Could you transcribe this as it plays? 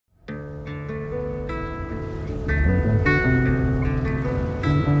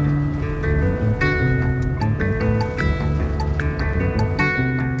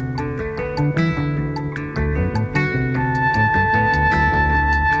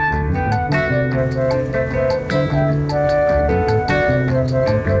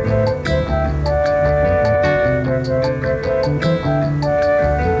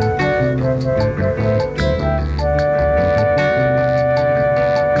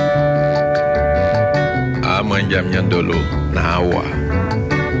Nyandolo na awa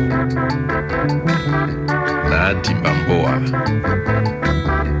na timbamboa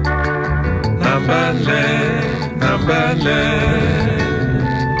nambale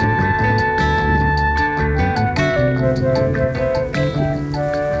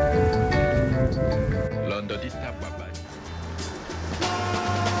Londo di tababa.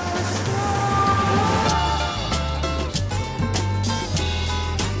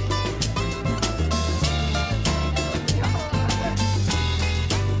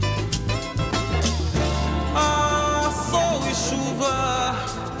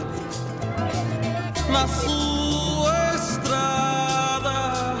 Na sua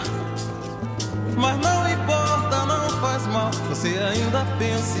estrada, mas não importa, não faz mal. Você ainda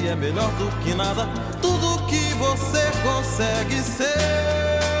pensa e é melhor do que nada. Tudo que você consegue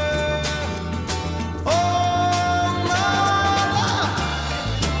ser, oh, nada.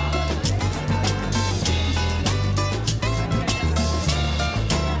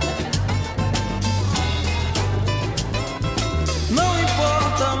 Não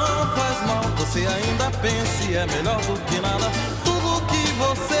importa, não faz mal. Você ainda pensa e é melhor do que nada. Tudo que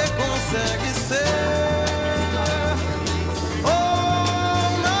você consegue ser, oh,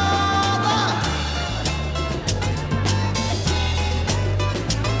 nada.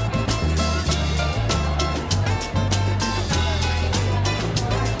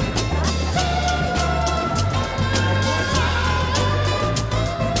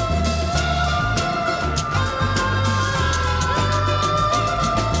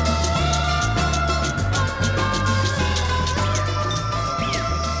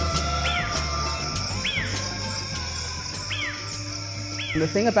 The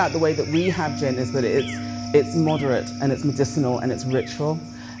thing about the way that we have gin is that it's moderate and it's medicinal and it's ritual.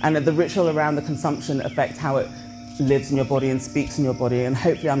 And that the ritual around the consumption affects how it lives in your body and speaks in your body. And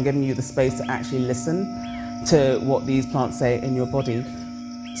hopefully I'm giving you the space to actually listen to what these plants say in your body.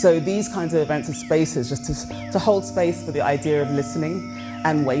 So these kinds of events are spaces just to hold space for the idea of listening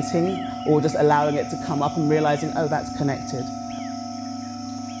and waiting, or just allowing it to come up and realizing, oh, that's connected.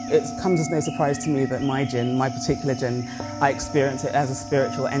 It comes as no surprise to me that my gin, my particular gin, I experience it as a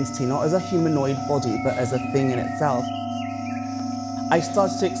spiritual entity, not as a humanoid body, but as a thing in itself. I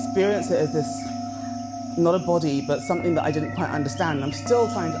started to experience it as this, not a body, but something that I didn't quite understand. I'm still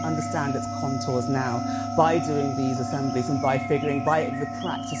trying to understand its contours now by doing these assemblies and by the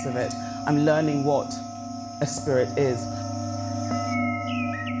practice of it, I'm learning what a spirit is.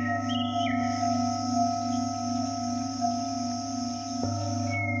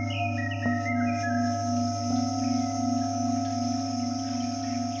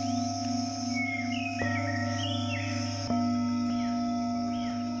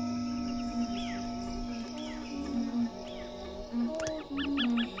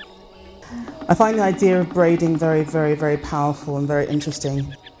 I find the idea of braiding very, very, very powerful and very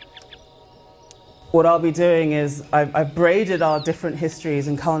interesting. What I'll be doing is I've braided our different histories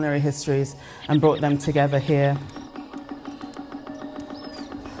and culinary histories and brought them together here.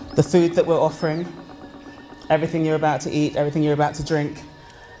 The food that we're offering, everything you're about to eat, everything you're about to drink,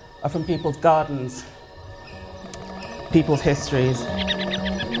 are from people's gardens, people's histories.